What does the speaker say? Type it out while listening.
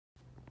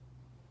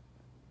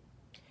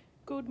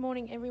Good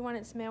morning everyone,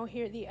 it's Mel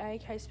here at the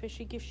AOK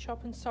Specialty Gift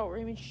Shop and Salt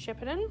Room in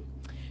Shepparton.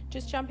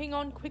 Just jumping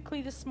on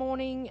quickly this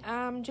morning,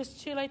 just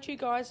to let you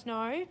guys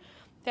know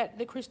that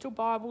the Crystal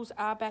Bibles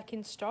are back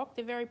in stock.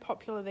 They're very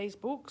popular, these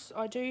books.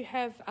 I do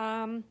have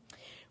 1,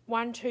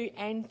 2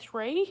 and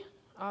 3.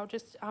 I'll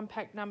just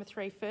unpack number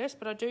 3 first,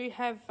 but I do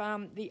have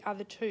the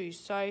other 2.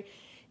 So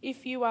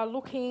if you are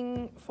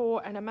looking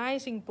for an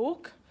amazing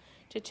book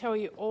to tell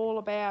you all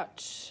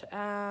about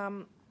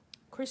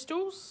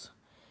crystals,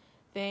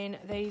 then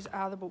these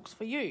are the books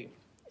for you.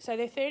 So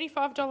they're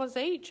 $35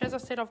 each. As I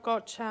said, I've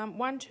got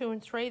 1, 2 and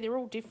 3. They're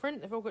all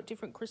different. They've all got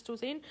different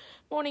crystals in.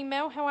 Morning,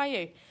 Mel. How are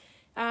you?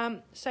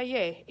 So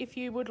yeah, if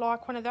you would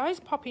like one of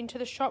those, pop into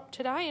the shop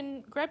today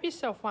and grab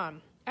yourself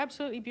one.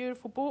 Absolutely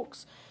beautiful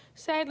books.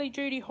 Sadly,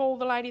 Judy Hall,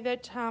 the lady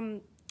that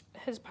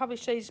has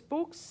published these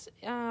books,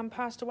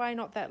 passed away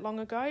not that long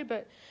ago,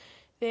 but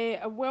they're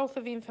a wealth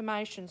of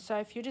information. So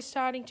if you're just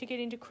starting to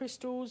get into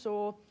crystals,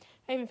 or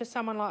even for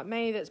someone like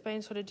me that's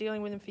been sort of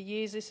dealing with them for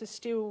years, this is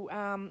still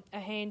a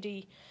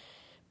handy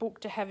book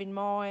to have in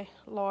my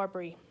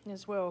library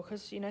as well,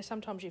 because, you know,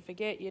 sometimes you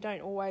forget, you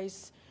don't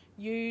always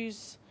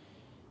use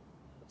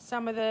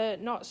some of the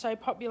not so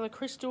popular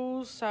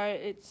crystals, so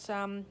it's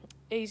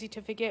easy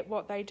to forget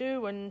what they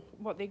do and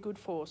what they're good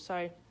for.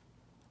 So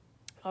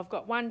I've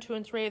got 1, 2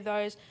 and 3 of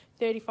those,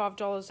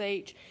 $35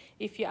 each.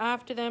 If you're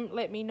after them,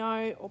 let me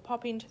know or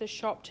pop into the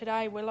shop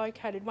today. We're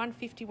located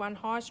 151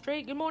 High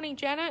Street. Good morning,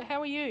 Janet. How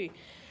are you?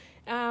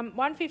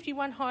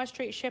 151 High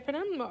Street,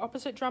 Shepparton. We're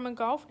opposite Drum and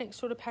Golf, next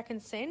door to Pack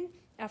and Send.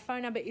 Our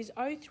phone number is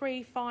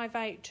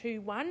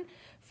 035821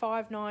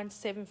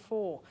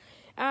 5974.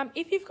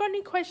 If you've got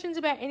any questions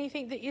about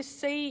anything that you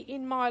see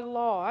in my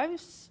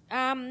lives,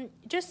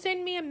 just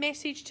send me a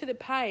message to the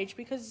page,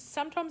 because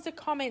sometimes the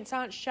comments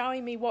aren't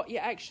showing me what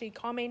you're actually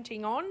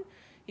commenting on.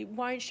 It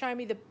won't show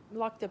me the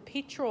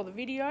picture or the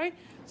video,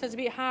 so it's a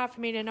bit hard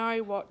for me to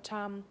know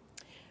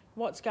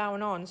what's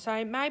going on.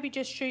 So maybe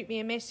just shoot me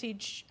a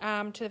message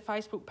to the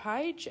Facebook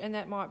page, and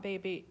that might be a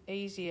bit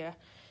easier.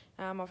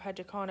 I've had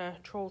to kind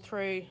of trawl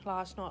through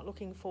last night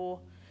looking for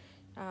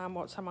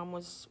what someone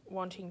was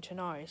wanting to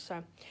know.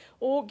 So,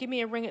 or give me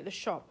a ring at the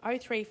shop,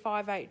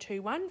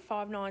 035821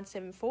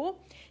 5974.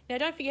 Now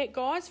don't forget,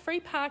 guys,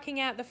 free parking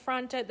out the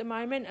front at the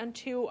moment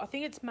until I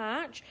think it's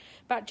March,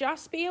 but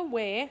just be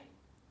aware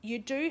you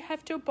do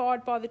have to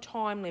abide by the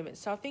time limit.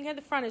 So I think at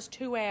the front is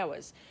 2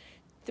 hours.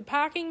 The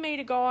parking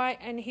meter guy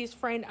and his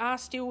friend are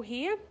still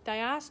here. They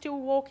are still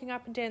walking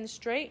up and down the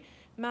street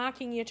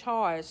marking your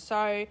tyres.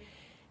 So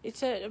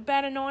it's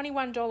about a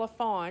 $91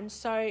 fine.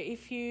 So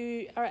if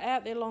you are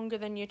out there longer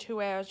than your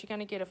 2 hours, you're going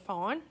to get a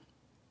fine.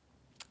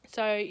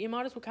 So you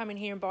might as well come in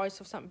here and buy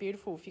yourself something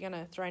beautiful if you're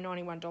going to throw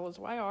 $91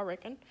 away, I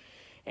reckon.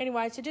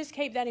 Anyway, so just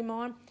keep that in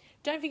mind.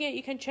 Don't forget,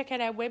 you can check out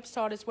our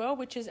website as well,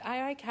 which is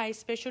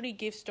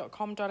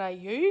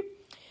aokspecialtygifts.com.au.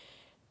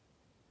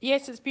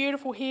 Yes, it's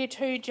beautiful here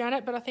too,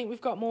 Janet, but I think we've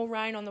got more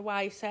rain on the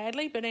way,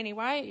 sadly. But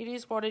anyway, it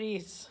is what it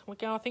is.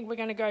 I think we're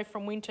going to go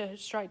from winter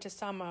straight to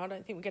summer. I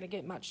don't think we're going to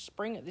get much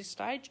spring at this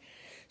stage.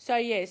 So,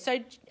 yeah,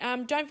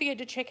 don't forget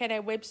to check out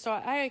our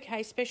website,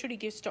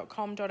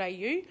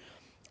 aokspecialtygifts.com.au.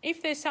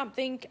 If there's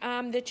something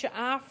that you're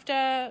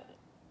after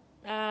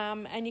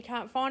and you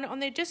can't find it on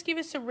there, just give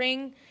us a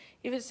ring.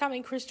 If it's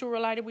something crystal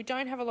related, we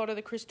don't have a lot of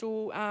the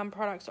crystal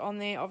products on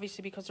there,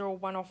 obviously, because they're all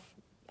one-off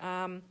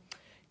kind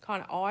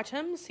of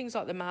items. Things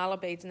like the mala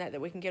beads and that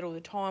we can get all the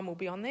time will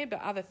be on there,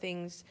 but other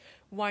things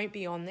won't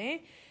be on there.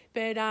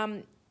 But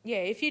yeah,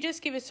 if you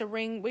just give us a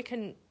ring, we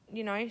can,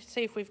 you know,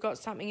 see if we've got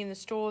something in the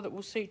store that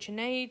will suit your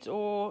needs,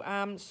 or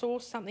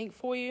source something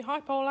for you. Hi,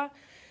 Paula.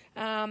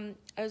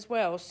 As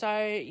well.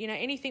 So, you know,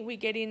 anything we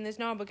get in, there's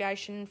no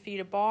obligation for you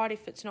to buy it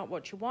if it's not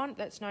what you want.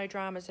 That's no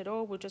dramas at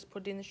all. We'll just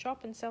put it in the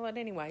shop and sell it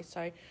anyway.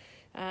 So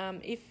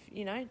if,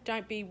 you know,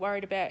 don't be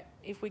worried about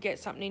if we get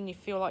something in you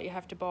feel like you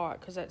have to buy it,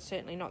 because that's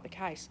certainly not the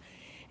case.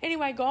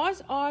 Anyway,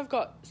 guys, I've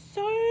got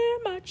so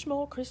much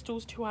more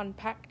crystals to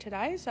unpack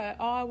today, so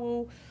I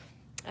will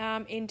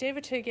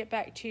endeavour to get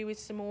back to you with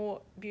some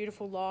more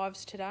beautiful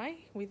lives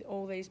today with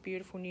all these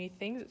beautiful new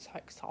things. It's so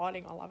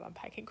exciting. I love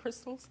unpacking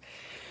crystals,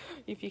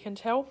 if you can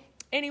tell.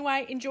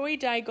 Anyway, enjoy your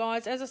day,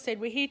 guys. As I said,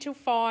 we're here till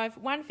 5,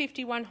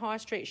 151 High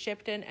Street,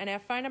 Shepparton, and our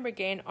phone number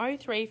again,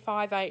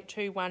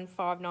 035821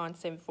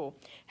 5974.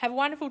 Have a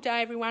wonderful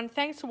day, everyone.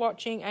 Thanks for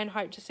watching, and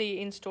hope to see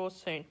you in store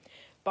soon.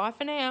 Bye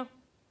for now.